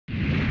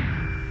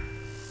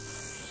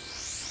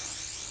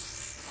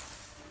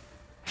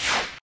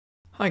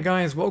Hi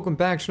guys, welcome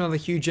back to another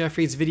Hugh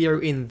Jeffries video.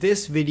 In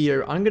this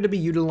video, I'm going to be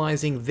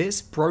utilizing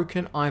this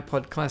broken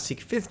iPod Classic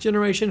 5th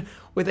generation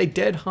with a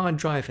dead hard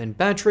drive and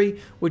battery,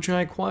 which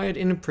I acquired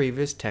in a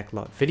previous Tech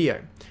Lot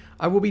video.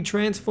 I will be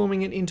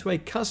transforming it into a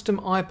custom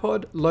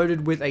iPod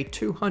loaded with a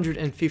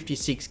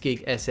 256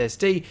 gig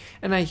SSD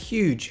and a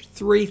huge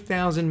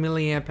 3000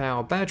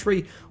 mAh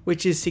battery,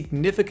 which is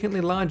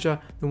significantly larger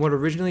than what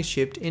originally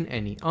shipped in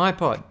any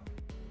iPod.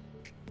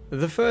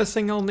 The first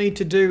thing I'll need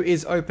to do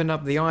is open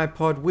up the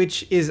iPod,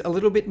 which is a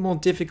little bit more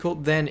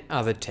difficult than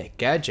other tech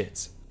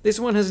gadgets. This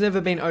one has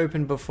never been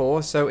opened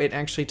before, so it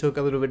actually took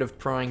a little bit of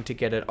prying to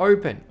get it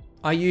open.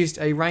 I used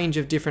a range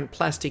of different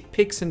plastic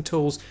picks and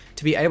tools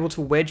to be able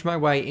to wedge my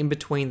way in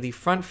between the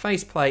front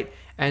faceplate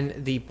and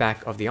the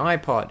back of the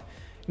iPod.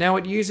 Now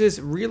it uses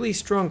really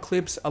strong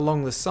clips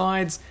along the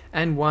sides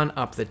and one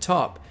up the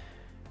top.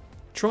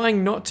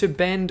 Trying not to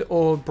bend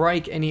or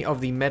break any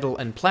of the metal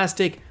and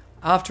plastic,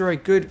 after a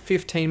good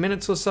 15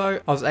 minutes or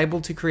so, I was able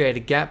to create a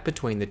gap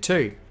between the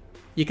two.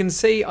 You can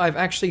see I've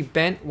actually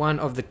bent one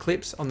of the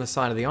clips on the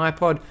side of the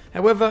iPod,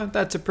 however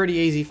that's a pretty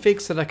easy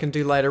fix that I can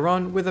do later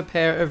on with a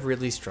pair of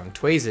really strong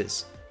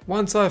tweezers.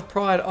 Once I've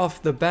pried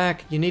off the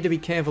back, you need to be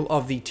careful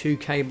of the two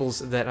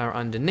cables that are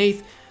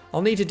underneath.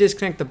 I'll need to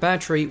disconnect the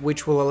battery,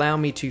 which will allow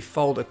me to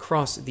fold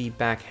across the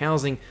back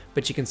housing,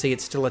 but you can see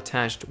it's still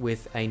attached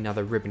with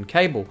another ribbon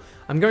cable.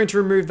 I'm going to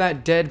remove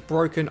that dead,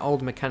 broken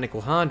old mechanical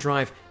hard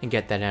drive and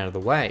get that out of the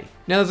way.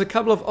 Now there's a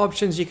couple of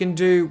options you can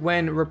do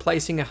when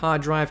replacing a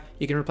hard drive.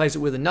 You can replace it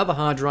with another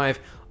hard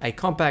drive, a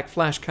compact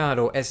flash card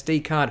or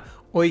SD card,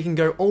 or you can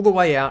go all the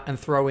way out and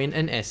throw in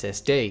an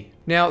SSD.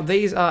 Now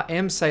these are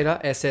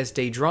mSATA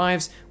SSD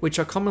drives, which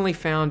are commonly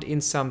found in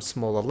some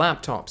smaller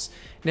laptops.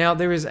 Now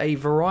there is a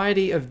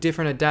variety of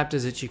different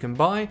adapters that you can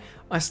buy.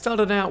 I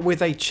started out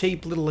with a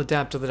cheap little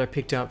adapter that I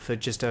picked up for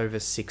just over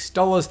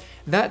 $6.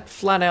 That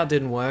flat out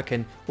didn't work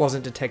and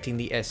wasn't detecting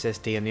the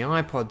SSD and the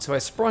iPod, so I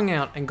sprung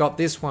out and got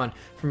this one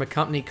from a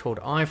company called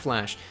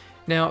iFlash.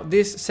 Now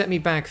this set me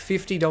back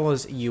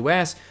 $50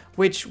 US,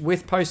 which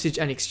with postage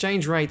and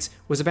exchange rates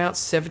was about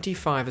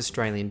 75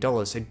 Australian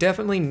dollars, so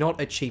definitely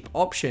not a cheap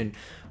option.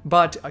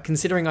 But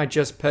considering I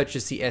just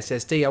purchased the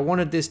SSD, I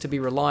wanted this to be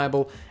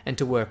reliable and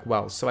to work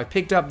well. So I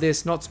picked up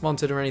this, not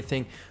sponsored or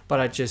anything, but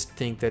I just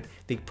think that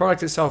the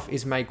product itself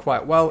is made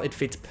quite well. It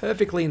fits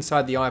perfectly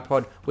inside the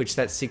iPod, which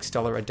that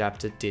 $6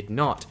 adapter did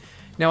not.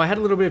 Now I had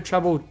a little bit of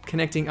trouble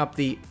connecting up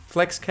the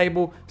flex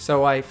cable,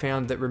 so I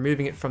found that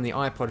removing it from the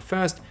iPod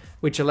first,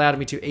 which allowed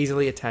me to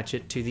easily attach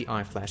it to the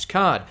iFlash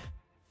card.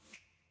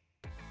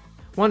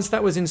 Once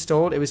that was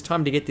installed, it was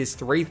time to get this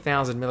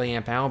 3000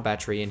 mAh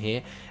battery in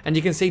here, and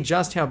you can see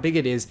just how big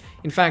it is.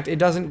 In fact, it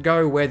doesn't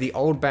go where the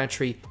old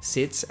battery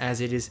sits, as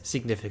it is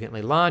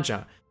significantly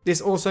larger. This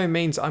also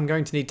means I'm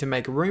going to need to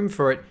make room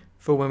for it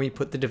for when we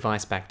put the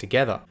device back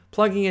together.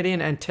 Plugging it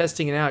in and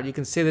testing it out, you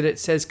can see that it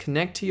says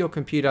connect to your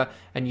computer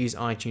and use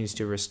iTunes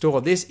to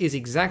restore. This is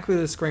exactly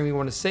the screen we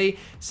want to see,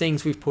 seeing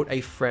as we've put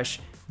a fresh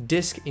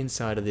disk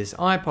inside of this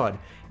iPod.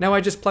 Now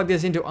I just plugged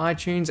this into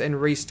iTunes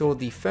and restored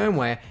the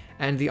firmware,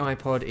 and the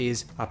iPod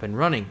is up and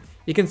running.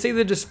 You can see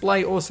the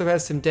display also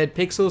has some dead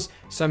pixels,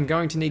 so I'm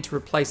going to need to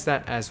replace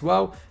that as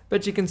well,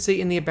 but you can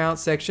see in the About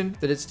section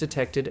that it's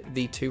detected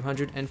the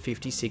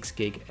 256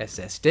 gig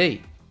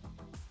SSD.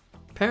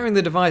 Powering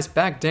the device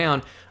back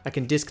down, I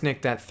can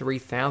disconnect that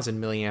 3000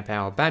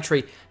 mAh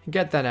battery and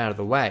get that out of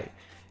the way.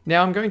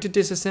 Now I'm going to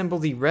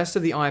disassemble the rest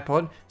of the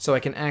iPod so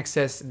I can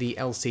access the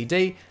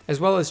LCD, as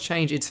well as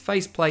change its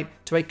faceplate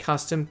to a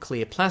custom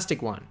clear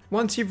plastic one.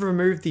 Once you've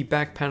removed the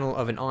back panel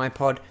of an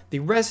iPod, the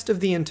rest of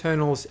the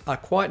internals are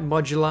quite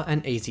modular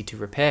and easy to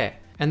repair.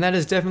 And that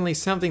is definitely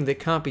something that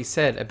can't be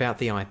said about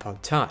the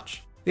iPod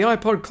Touch. The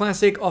iPod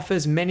Classic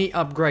offers many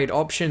upgrade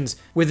options,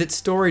 with its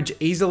storage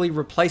easily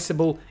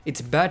replaceable, its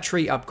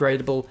battery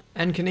upgradable,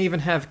 and can even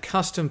have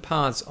custom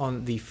parts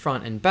on the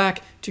front and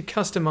back to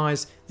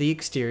customize the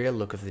exterior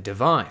look of the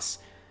device.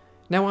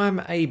 Now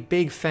I'm a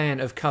big fan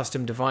of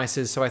custom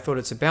devices, so I thought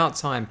it's about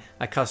time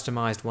I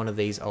customized one of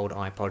these old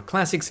iPod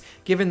Classics,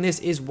 given this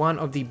is one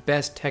of the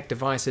best tech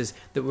devices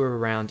that were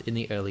around in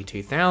the early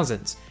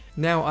 2000s.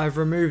 Now I've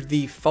removed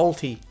the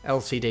faulty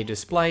LCD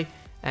display,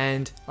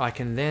 and I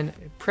can then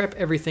prep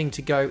everything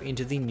to go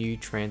into the new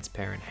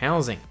transparent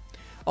housing.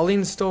 I'll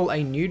install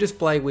a new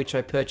display which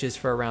I purchased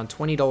for around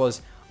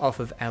 $20 off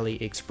of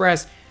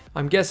AliExpress.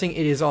 I'm guessing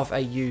it is off a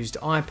used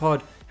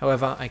iPod,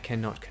 however I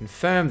cannot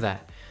confirm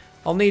that.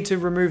 I'll need to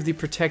remove the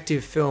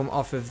protective film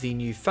off of the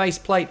new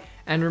faceplate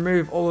and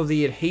remove all of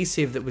the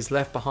adhesive that was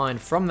left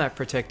behind from that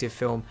protective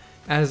film,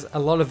 as a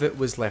lot of it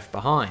was left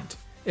behind.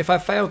 If I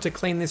fail to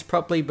clean this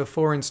properly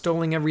before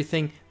installing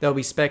everything, there'll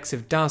be specks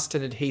of dust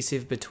and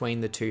adhesive between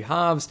the two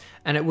halves,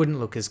 and it wouldn't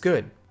look as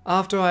good.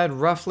 After I had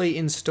roughly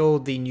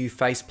installed the new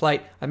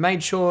faceplate, I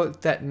made sure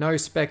that no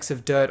specks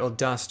of dirt or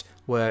dust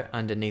were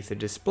underneath the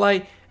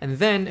display, and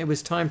then it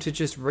was time to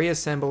just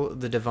reassemble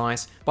the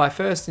device by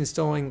first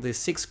installing the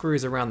 6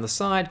 screws around the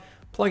side,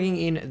 plugging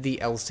in the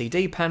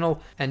LCD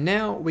panel, and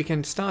now we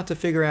can start to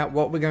figure out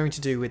what we're going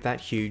to do with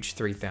that huge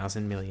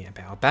 3000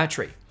 mAh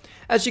battery.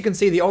 As you can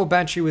see, the old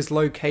battery was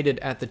located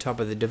at the top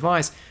of the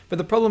device, but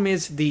the problem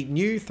is the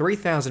new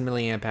 3000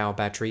 mAh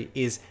battery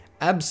is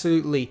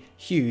absolutely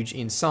huge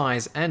in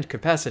size and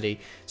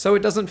capacity, so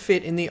it doesn't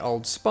fit in the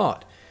old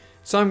spot.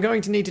 So I'm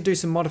going to need to do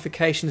some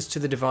modifications to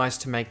the device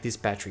to make this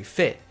battery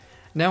fit.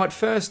 Now at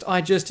first I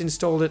just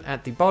installed it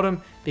at the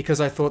bottom because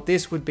I thought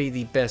this would be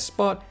the best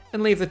spot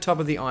and leave the top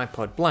of the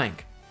iPod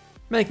blank.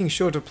 Making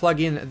sure to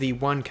plug in the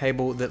one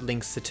cable that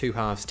links the two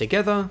halves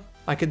together,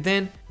 I could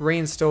then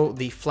reinstall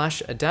the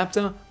flash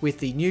adapter with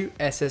the new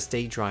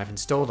SSD drive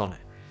installed on it.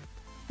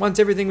 Once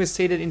everything was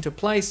seated into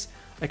place,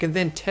 I can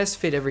then test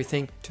fit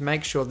everything to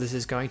make sure this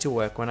is going to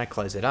work when I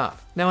close it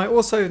up. Now I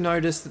also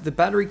noticed that the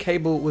battery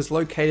cable was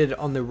located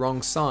on the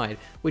wrong side,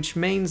 which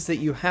means that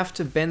you have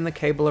to bend the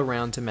cable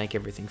around to make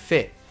everything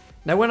fit.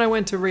 Now when I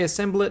went to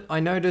reassemble it, I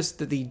noticed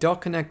that the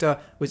dock connector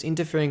was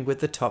interfering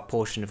with the top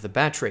portion of the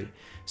battery.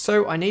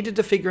 So I needed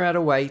to figure out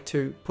a way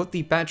to put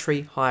the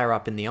battery higher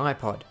up in the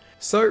iPod.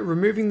 So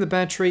removing the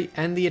battery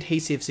and the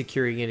adhesive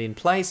securing it in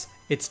place,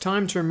 it's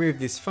time to remove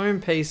this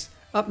foam piece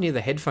up near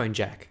the headphone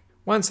jack.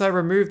 Once I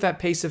remove that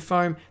piece of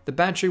foam, the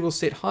battery will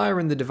sit higher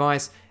in the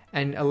device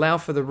and allow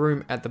for the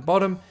room at the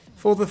bottom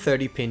for the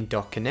 30-pin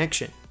dock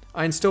connection.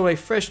 I installed a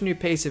fresh new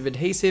piece of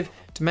adhesive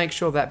to make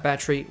sure that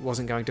battery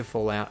wasn't going to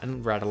fall out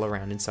and rattle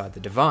around inside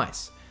the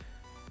device.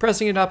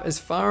 Pressing it up as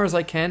far as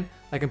I can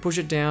push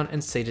it down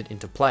and seat it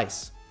into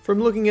place. From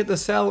looking at the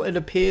cell, it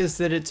appears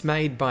that it's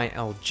made by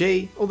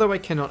LG, although I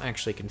cannot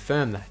actually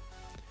confirm that.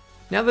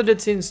 Now that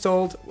it's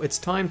installed, it's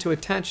time to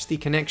attach the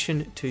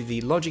connection to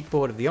the logic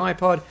board of the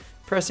iPod,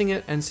 pressing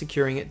it and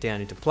securing it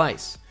down into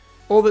place.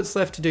 All that's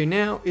left to do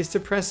now is to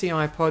press the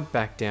iPod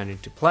back down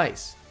into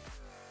place.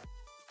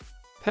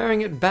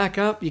 Powering it back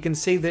up, you can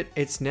see that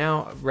it's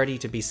now ready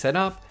to be set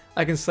up.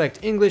 I can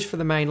select English for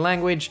the main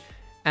language,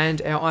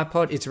 and our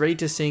iPod is ready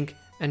to sync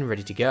and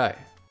ready to go.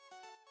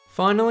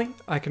 Finally,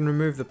 I can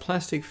remove the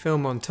plastic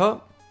film on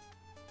top,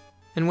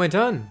 and we're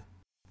done.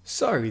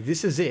 So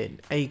this is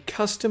it, a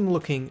custom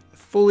looking,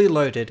 fully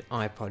loaded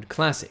iPod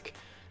Classic.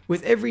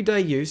 With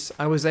everyday use,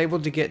 I was able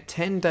to get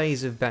 10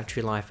 days of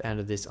battery life out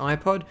of this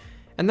iPod,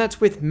 and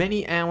that's with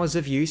many hours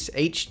of use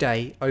each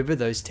day over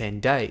those 10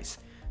 days.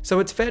 So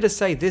it's fair to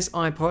say this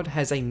iPod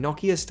has a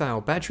Nokia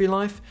style battery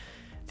life.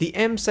 The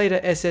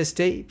M-SATA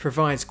SSD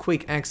provides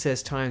quick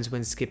access times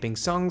when skipping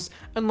songs,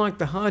 unlike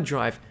the hard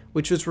drive,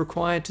 which was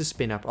required to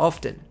spin up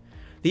often.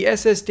 The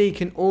SSD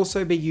can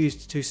also be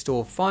used to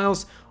store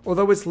files,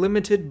 although it's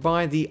limited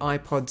by the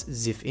iPod's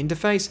ZIF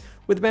interface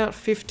with about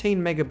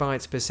 15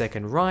 megabytes per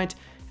second write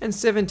and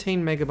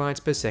 17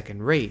 megabytes per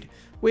second read,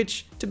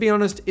 which, to be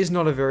honest, is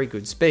not a very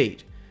good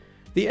speed.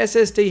 The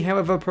SSD,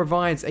 however,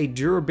 provides a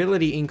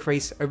durability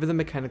increase over the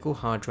mechanical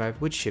hard drive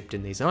which shipped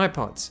in these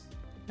iPods.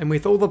 And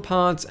with all the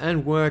parts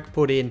and work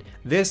put in,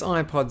 this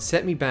iPod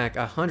set me back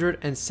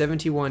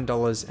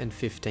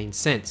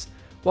 $171.15.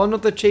 While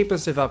not the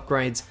cheapest of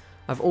upgrades,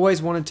 I've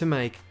always wanted to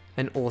make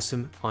an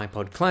awesome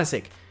iPod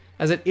Classic,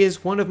 as it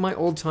is one of my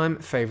all-time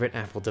favorite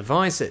Apple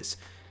devices.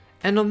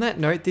 And on that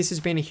note, this has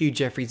been a Hugh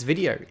Jeffries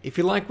video. If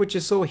you like what you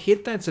saw,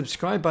 hit that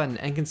subscribe button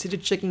and consider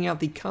checking out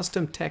the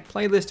custom tech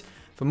playlist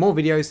for more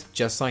videos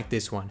just like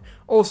this one.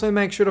 Also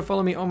make sure to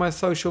follow me on my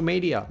social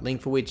media,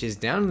 link for which is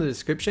down in the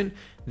description.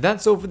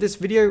 That's all for this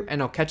video,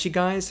 and I'll catch you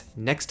guys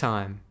next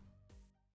time.